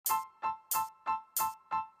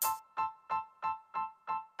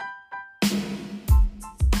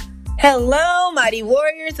Hello, mighty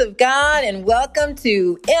warriors of God, and welcome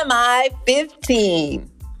to MI 15.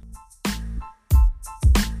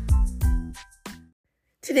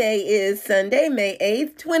 Today is Sunday, May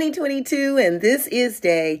 8th, 2022, and this is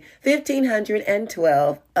day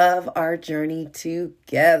 1512 of our journey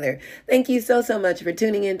together. Thank you so much for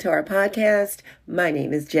tuning into our podcast. My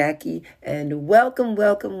name is Jackie, and welcome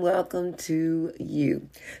to you.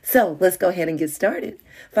 So let's go ahead and get started.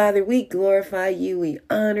 Father, we glorify you. We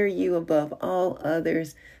honor you above all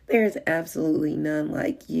others. There is absolutely none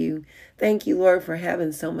like you. Thank you, Lord, for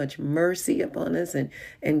having so much mercy upon us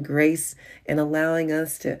and grace and allowing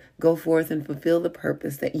us to go forth and fulfill the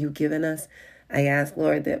purpose that you've given us. I ask,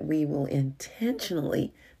 Lord, that we will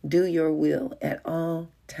intentionally do your will at all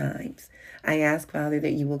times. I ask, Father,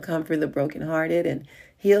 that you will comfort the brokenhearted and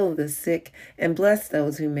heal the sick and bless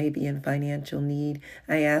those who may be in financial need.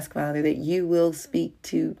 I ask, Father, that you will speak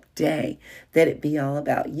today, that it be all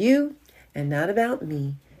about you and not about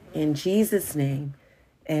me. In Jesus' name,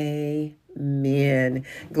 amen.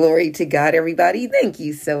 Glory to God, everybody. Thank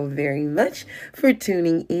you so very much for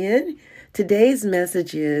tuning in. Today's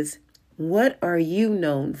message is, what are you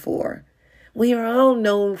known for? We are all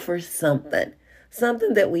known for something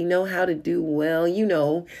that we know how to do well. You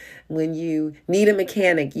know, when you need a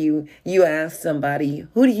mechanic, you ask somebody,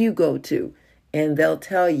 who do you go to? And they'll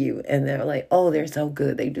tell you, and they're like, oh, they're so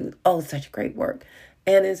good. They do, such great work.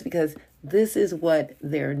 And it's because this is what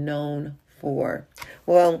they're known for.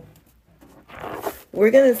 Well,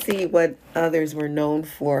 we're going to see what others were known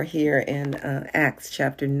for here in Acts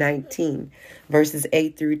chapter 19, verses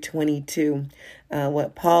 8 through 22.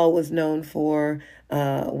 What Paul was known for,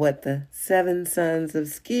 what the 7 sons of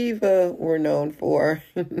Sceva were known for,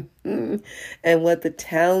 and what the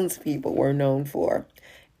townspeople were known for,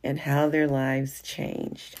 and how their lives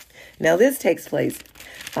changed. Now, this takes place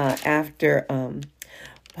after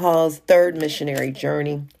Paul's third missionary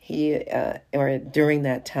journey. Or during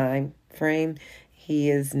that time frame, he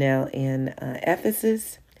is now in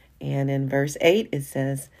Ephesus, and in verse 8 it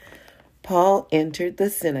says, Paul entered the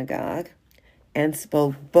synagogue and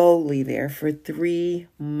spoke boldly there for 3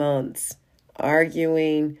 months,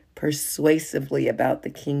 arguing persuasively about the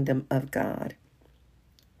kingdom of God.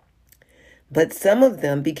 But some of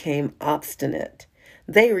them became obstinate.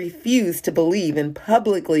 They refused to believe and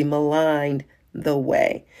publicly maligned the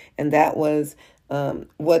way. And that was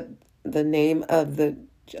what the name of the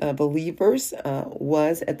believers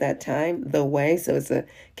was at that time, the way. So it's a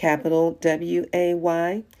capital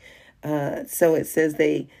W-A-Y. So it says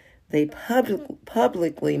they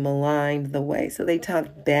publicly maligned the way. So they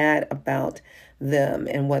talked bad about them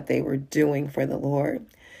and what they were doing for the Lord.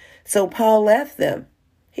 So Paul left them.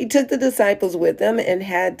 He took the disciples with him and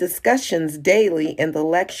had discussions daily in the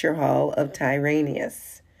lecture hall of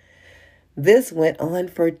Tyrannus. This went on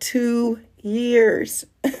for 2 years.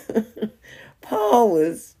 Paul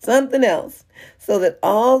was something else, so that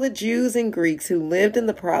all the Jews and Greeks who lived in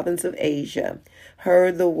the province of Asia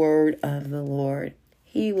heard the word of the Lord.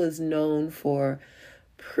 He was known for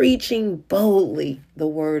preaching boldly the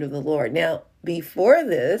word of the Lord. Now, before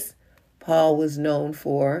this, Paul was known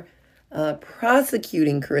for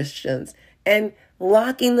prosecuting Christians and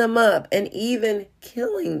locking them up and even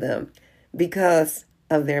killing them because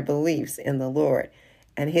of their beliefs in the Lord.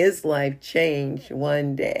 And his life changed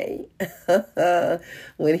one day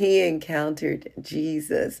when he encountered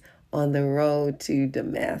Jesus on the road to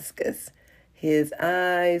Damascus. His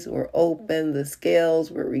eyes were opened, the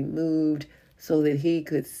scales were removed so that he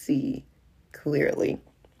could see clearly.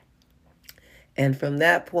 And from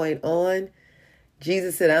that point on,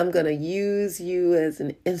 Jesus said, I'm going to use you as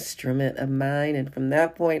an instrument of mine. And from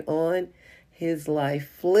that point on, his life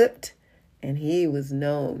flipped, and he was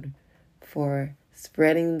known for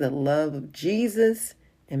spreading the love of Jesus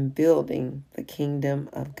and building the kingdom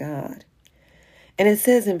of God. And it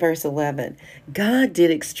says in verse 11, God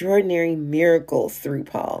did extraordinary miracles through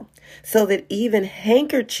Paul, so that even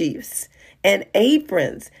handkerchiefs and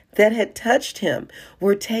aprons that had touched him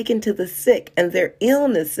were taken to the sick, and their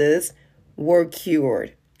illnesses were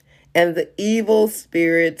cured, and the evil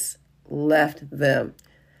spirits left them.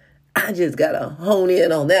 I just got to hone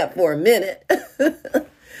in on that for a minute.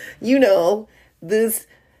 You know, this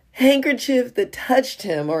handkerchief that touched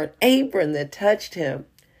him, or an apron that touched him,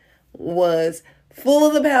 was full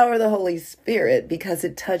of the power of the Holy Spirit because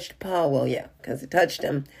it touched Paul. Well, yeah, because it touched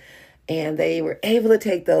him. And they were able to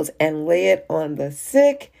take those and lay it on the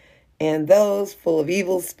sick and those full of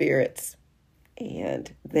evil spirits.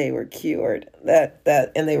 And they were cured. And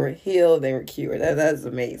they were healed. They were cured. That's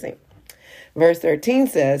amazing. Verse 13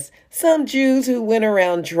 says, some Jews who went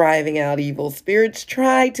around driving out evil spirits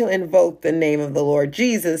tried to invoke the name of the Lord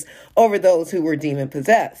Jesus over those who were demon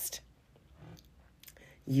possessed.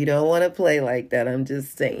 You don't want to play like that. I'm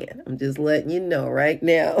just saying. I'm just letting you know right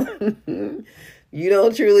now. You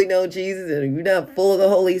don't truly know Jesus and you're not full of the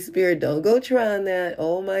Holy Spirit. Don't go trying that.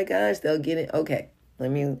 Oh my gosh, they'll get it. Okay,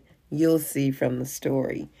 you'll see from the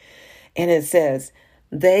story. And it says,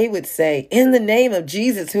 they would say, in the name of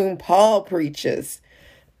Jesus, whom Paul preaches,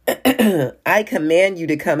 I command you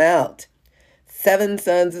to come out. 7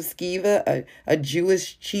 sons of Sceva, a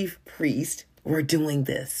Jewish chief priest, were doing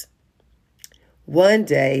this. One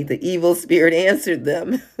day, the evil spirit answered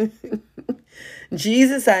them,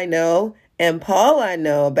 Jesus I know, and Paul I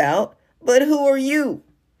know about, but who are you?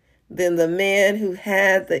 Then the man who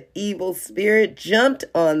had the evil spirit jumped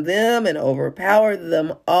on them and overpowered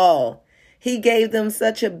them all. He gave them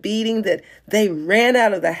such a beating that they ran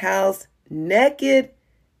out of the house naked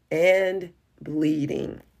and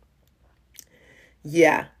bleeding.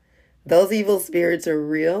 Yeah, those evil spirits are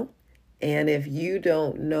real. And if you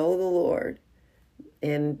don't know the Lord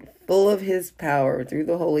and full of his power through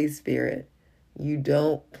the Holy Spirit, you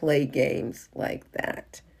don't play games like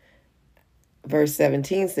that. Verse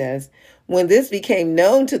 17 says, when this became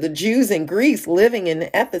known to the Jews in Greece living in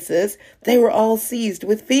Ephesus, they were all seized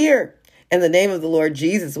with fear, and the name of the Lord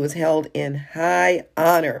Jesus was held in high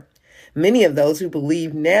honor. Many of those who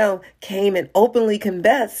believed now came and openly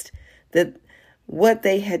confessed that what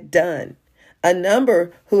they had done. A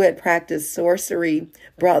number who had practiced sorcery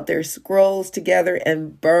brought their scrolls together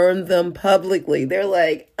and burned them publicly. They're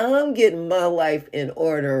like, I'm getting my life in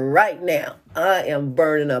order right now. I am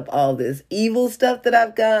burning up all this evil stuff that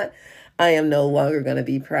I've got. I am no longer going to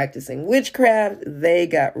be practicing witchcraft. They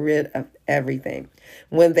got rid of everything.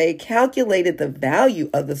 When they calculated the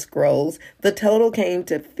value of the scrolls, the total came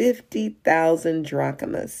to 50,000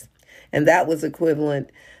 drachmas. And that was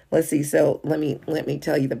equivalent. Let's see. So let me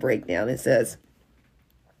tell you the breakdown. It says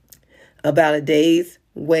about a day's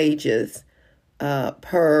wages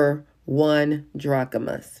per 1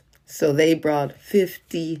 drachmas. So they brought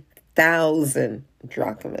 50,000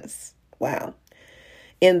 drachmas. Wow.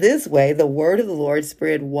 In this way, the word of the Lord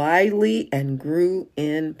spread widely and grew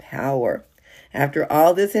in power. After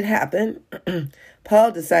all this had happened,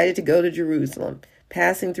 Paul decided to go to Jerusalem,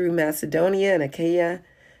 passing through Macedonia and Achaia.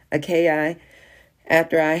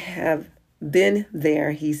 After I have been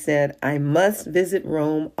there, he said, I must visit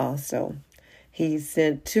Rome also. He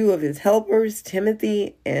sent 2 of his helpers,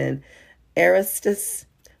 Timothy and Aristus,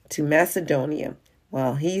 to Macedonia,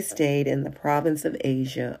 while he stayed in the province of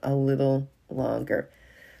Asia a little longer.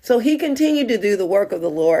 So he continued to do the work of the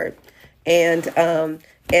Lord. And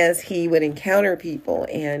as he would encounter people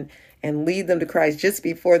and lead them to Christ, just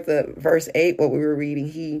before the verse 8, what we were reading,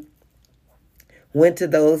 he went to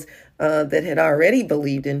those that had already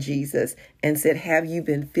believed in Jesus and said, have you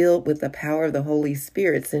been filled with the power of the Holy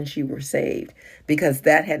Spirit since you were saved? Because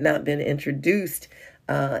that had not been introduced.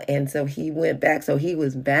 And so he went back. So he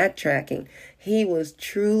was backtracking. He was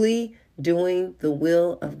truly doing the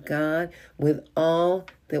will of God with all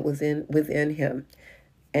that was within him.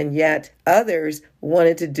 And yet others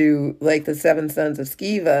wanted to do like the 7 sons of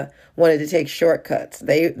Sceva, wanted to take shortcuts.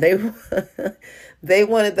 They they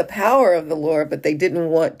wanted the power of the Lord, but they didn't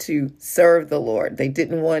want to serve the Lord. They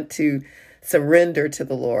didn't want to surrender to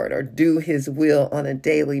the Lord or do his will on a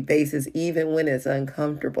daily basis, even when it's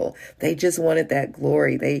uncomfortable. They just wanted that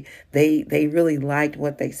glory. They really liked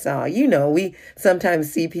what they saw. You know, we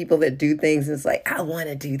sometimes see people that do things and it's like, I want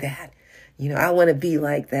to do that. You know, I want to be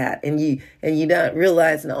like that. And you're not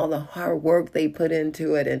realizing all the hard work they put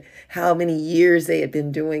into it and how many years they had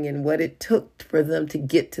been doing and what it took for them to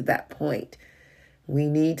get to that point. We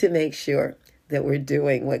need to make sure that we're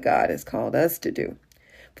doing what God has called us to do.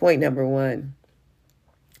 Point number 1.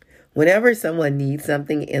 Whenever someone needs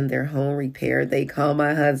something in their home repaired, they call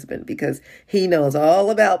my husband because he knows all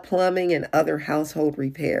about plumbing and other household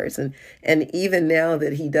repairs. And even now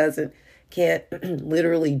that he can't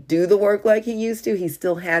literally do the work like he used to, he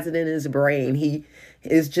still has it in his brain. He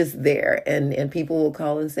is just there. And people will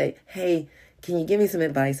call and say, hey, can you give me some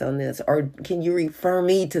advice on this? Or can you refer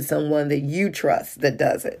me to someone that you trust that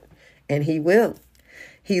does it? And he will.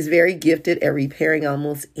 He's very gifted at repairing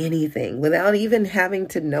almost anything without even having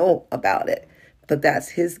to know about it. But that's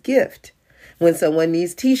his gift. When someone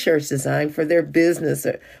needs t-shirts designed for their business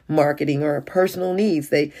or marketing or personal needs,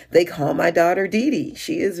 they call my daughter Dee Dee.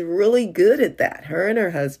 She is really good at that. Her and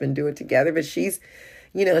her husband do it together, but she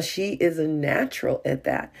is a natural at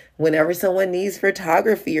that. Whenever someone needs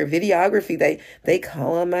photography or videography, they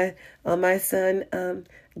call on my son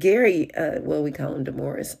Gary. We call him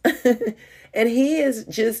DeMorris. And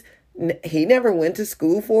he never went to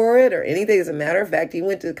school for it or anything. As a matter of fact, he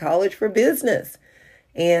went to college for business.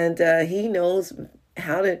 And he knows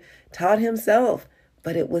how to taught himself.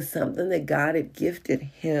 But it was something that God had gifted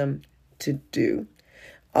him to do.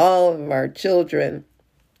 All of our children,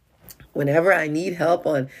 whenever I need help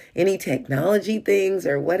on any technology things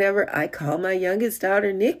or whatever, I call my youngest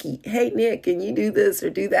daughter, Nikki. Hey, Nick, can you do this or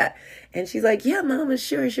do that? And she's like, yeah, Mama,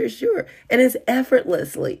 sure. And it's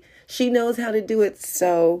effortlessly. She knows how to do it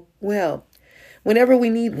so well. Whenever we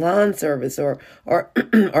need lawn service or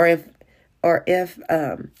if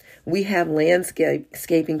we have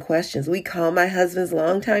landscaping questions, we call my husband's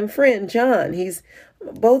longtime friend, John. He's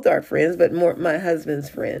both our friends, but more my husband's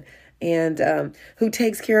friend, and who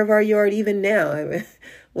takes care of our yard even now. I mean,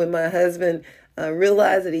 when my husband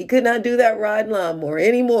realized that he could not do that riding lawnmower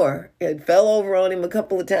anymore, it fell over on him a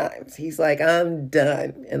couple of times. He's like, I'm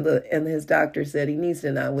done. And his doctor said he needs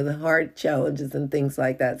to not, with heart challenges and things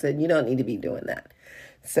like that, said, you don't need to be doing that.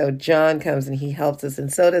 So John comes and he helps us,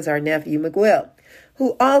 and so does our nephew, Miguel,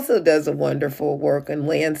 who also does a wonderful work in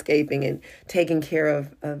landscaping and taking care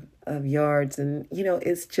of yards. And,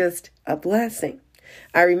 it's just a blessing.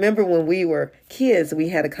 I remember when we were kids, we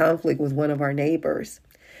had a conflict with one of our neighbors.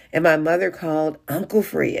 And my mother called Uncle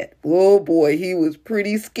Fred. Oh, boy, he was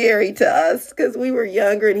pretty scary to us because we were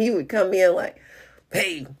younger, and he would come in like,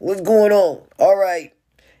 hey, what's going on? All right.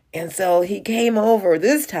 And so he came over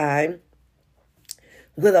this time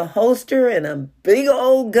with a holster and a big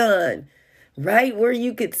old gun right where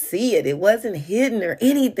you could see it. It wasn't hidden or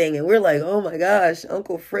anything. And we're like, oh my gosh,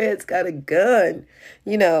 Uncle Fred's got a gun.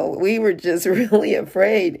 We were just really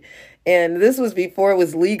afraid. And this was before it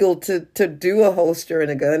was legal to do a holster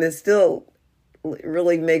and a gun. It still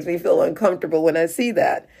really makes me feel uncomfortable when I see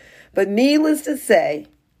that. But needless to say,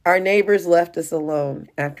 our neighbors left us alone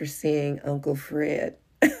after seeing Uncle Fred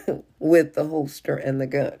with the holster and the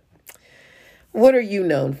gun. What are you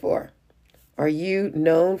known for? Are you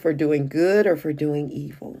known for doing good or for doing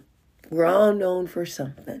evil? We're all known for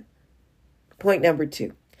something. Point number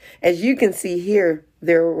 2. As you can see here,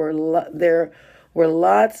 there was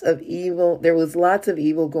lots of evil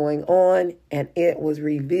going on, and it was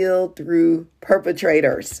revealed through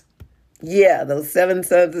perpetrators. Yeah, those 7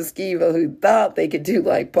 sons of Sceva who thought they could do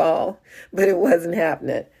like Paul, but it wasn't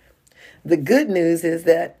happening. The good news is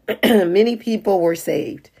that many people were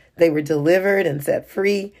saved. They were delivered and set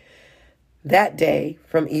free that day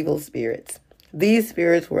from evil spirits. These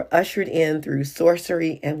spirits were ushered in through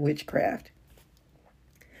sorcery and witchcraft,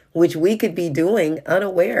 which we could be doing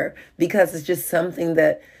unaware because it's just something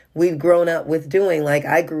that we've grown up with doing. Like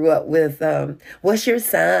I grew up with, what's your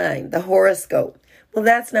sign? The horoscope. Well,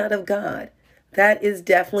 that's not of God. That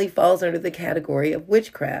definitely falls under the category of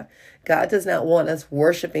witchcraft. God does not want us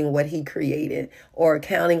worshiping what he created or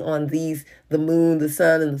counting on the moon, the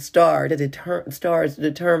sun, and the stars to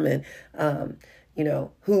determine,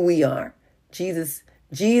 who we are. Jesus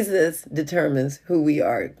determines who we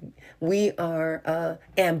are. We are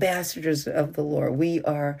ambassadors of the Lord. We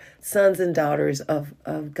are sons and daughters of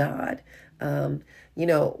God.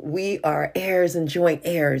 We are heirs and joint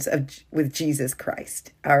heirs with Jesus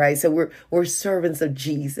Christ. All right. So we're servants of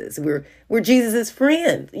Jesus. We're Jesus's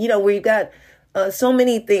friend. We've got so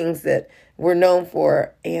many things that we're known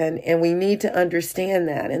for, and we need to understand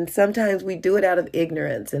that. And sometimes we do it out of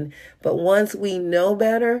ignorance. But once we know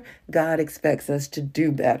better, God expects us to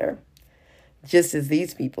do better, just as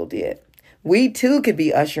these people did. We too could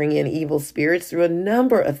be ushering in evil spirits through a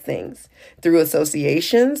number of things, through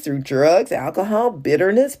associations, through drugs, alcohol,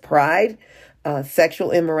 bitterness, pride, sexual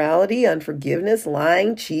immorality, unforgiveness,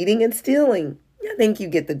 lying, cheating, and stealing. I think you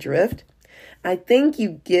get the drift. I think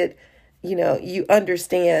you get, you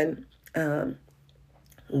understand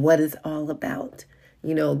what it's all about.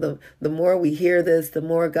 The more we hear this, the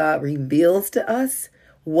more God reveals to us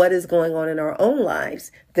what is going on in our own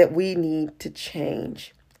lives that we need to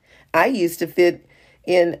change. I used to fit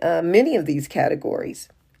in many of these categories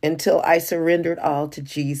until I surrendered all to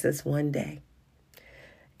Jesus one day.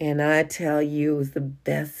 And I tell you, it was the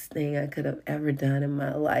best thing I could have ever done in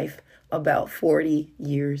my life about 40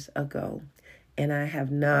 years ago. And I have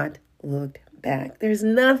not looked back. There's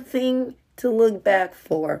nothing to look back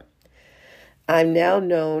for. I'm now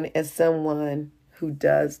known as someone who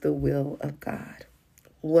does the will of God.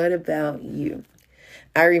 What about you?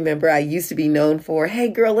 I remember I used to be known for, hey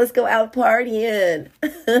girl, let's go out partying.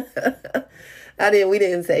 We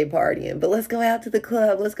didn't say partying, but let's go out to the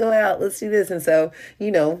club. Let's go out. Let's do this. And so,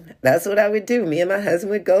 that's what I would do. Me and my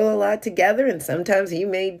husband would go a lot together. And sometimes he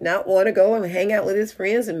may not want to go and hang out with his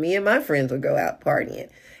friends. And me and my friends would go out partying.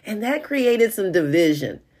 And that created some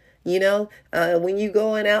division. When you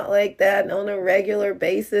going out like that on a regular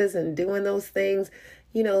basis and doing those things,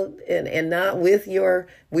 and not with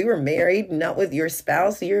we were married, not with your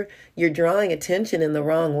spouse, you're drawing attention in the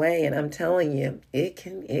wrong way. And I'm telling you, it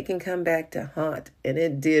can come back to haunt, and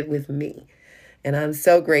it did with me. And I'm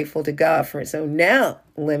so grateful to God for it. So now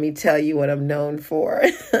let me tell you what I'm known for.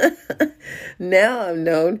 Now I'm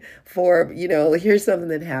known for, here's something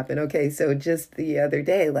that happened. Okay, so just the other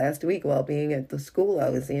day, last week, while being at the school I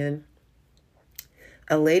was in,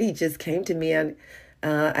 a lady just came to me, and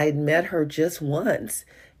I'd met her just once,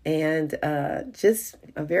 and just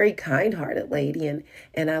a very kind-hearted lady.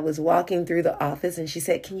 And I was walking through the office, and she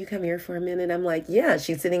said, "Can you come here for a minute?" I'm like, "Yeah."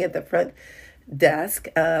 She's sitting at the front desk,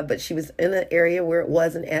 but she was in an area where it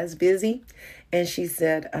wasn't as busy. And she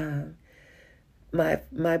said,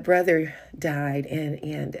 my brother died,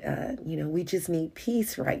 and we just need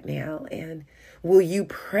peace right now. And will you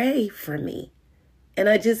pray for me? And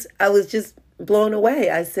I was just blown away.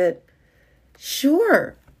 I said,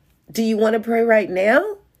 "Sure. Do you want to pray right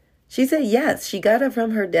now?" She said, yes. She got up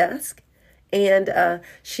from her desk, and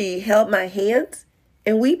she held my hands,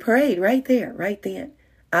 and we prayed right there, right then.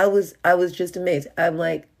 I was just amazed. I'm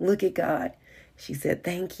like, look at God. She said,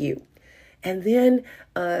 "Thank you." And then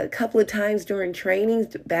a couple of times during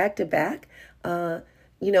trainings, back to back, one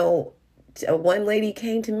lady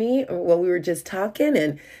came to me while we were just talking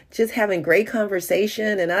and just having great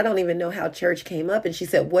conversation. And I don't even know how church came up. And she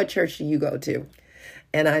said, "What church do you go to?"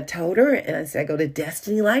 And I told her, and I said, "I go to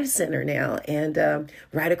Destiny Life Center now, and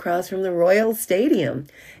right across from the Royal Stadium."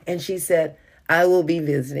 And she said, "I will be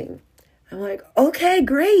visiting." I'm like, "Okay,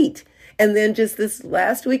 great." And then just this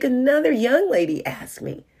last week, another young lady asked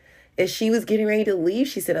me, as she was getting ready to leave,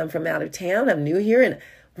 she said, "I'm from out of town. I'm new here. And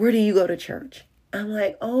where do you go to church?" I'm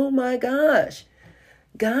like, oh my gosh,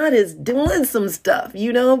 God is doing some stuff,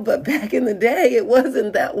 but back in the day, it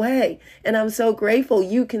wasn't that way. And I'm so grateful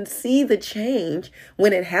you can see the change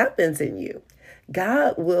when it happens in you.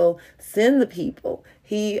 God will send the people.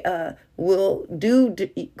 He will do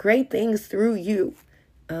great things through you,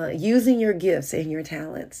 using your gifts and your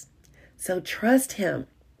talents. So trust him.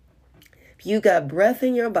 If you got breath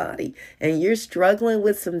in your body and you're struggling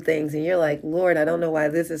with some things and you're like, "Lord, I don't know why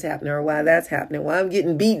this is happening or why that's happening, why I'm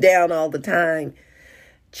getting beat down all the time,"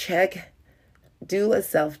 do a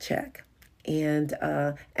self-check and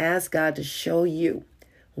ask God to show you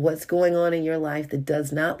what's going on in your life that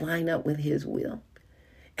does not line up with his will.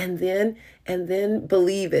 And then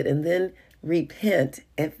believe it, and then repent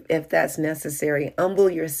if that's necessary. Humble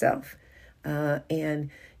yourself, and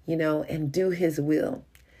do his will.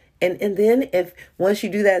 And then if once you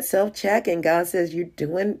do that self-check and God says you're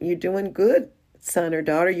doing good, son or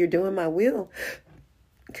daughter, you're doing my will,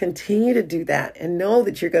 continue to do that and know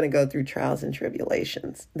that you're going to go through trials and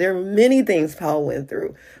tribulations. There are many things Paul went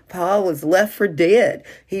through. Paul was left for dead.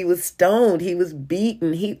 He was stoned. He was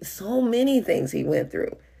beaten. So many things he went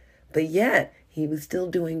through. But yet he was still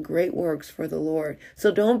doing great works for the Lord.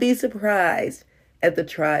 So don't be surprised at the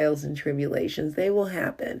trials and tribulations. They will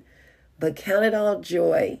happen. But count it all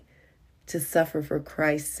joy to suffer for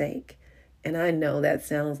Christ's sake. And I know that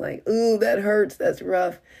sounds like, ooh, that hurts, that's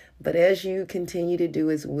rough. But as you continue to do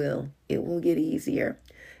his will, it will get easier.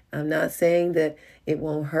 I'm not saying that it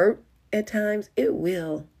won't hurt at times. It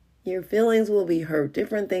will. Your feelings will be hurt.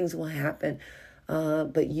 Different things will happen.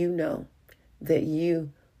 But you know that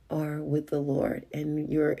you are with the Lord and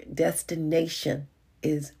your destination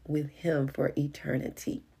is with him for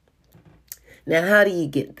eternity. Now, how do you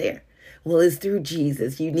get there? Well, it's through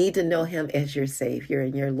Jesus. You need to know him as your Savior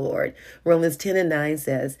and your Lord. Romans 10:9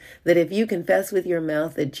 says that if you confess with your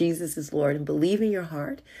mouth that Jesus is Lord and believe in your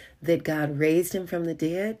heart that God raised him from the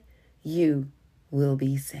dead, you will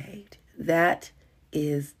be saved. That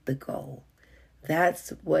is the goal.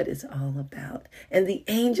 That's what it's all about. And the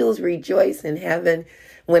angels rejoice in heaven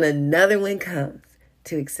when another one comes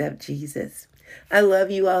to accept Jesus. I love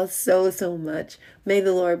you all so, so much. May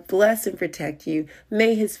the Lord bless and protect you.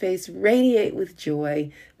 May his face radiate with joy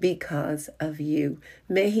because of you.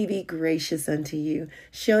 May he be gracious unto you,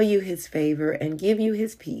 show you his favor, and give you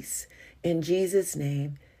his peace. In Jesus'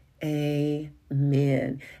 name,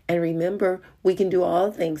 amen. And remember, we can do all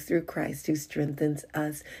things through Christ who strengthens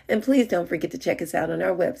us. And please don't forget to check us out on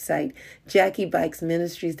our website,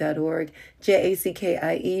 JackieBikesMinistries.org,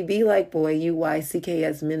 JACKIE, be like boy,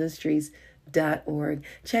 UYCKS Ministries.org.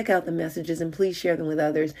 Check out the messages and please share them with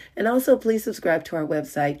others. And also please subscribe to our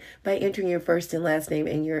website by entering your first and last name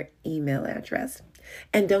and your email address.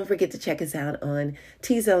 And don't forget to check us out on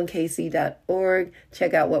tzonekc.org.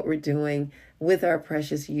 Check out what we're doing with our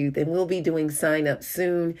precious youth. And we'll be doing sign up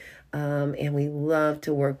soon. And we love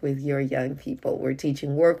to work with your young people. We're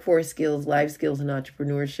teaching workforce skills, life skills, and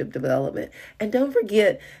entrepreneurship development. And don't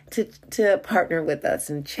forget to partner with us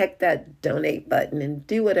and check that donate button and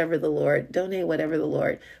donate whatever the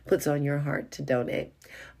Lord puts on your heart to donate.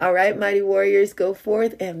 All right, mighty warriors, go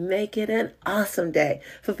forth and make it an awesome day,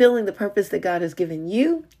 fulfilling the purpose that God has given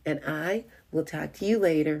you. And I will talk to you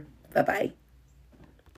later. Bye-bye.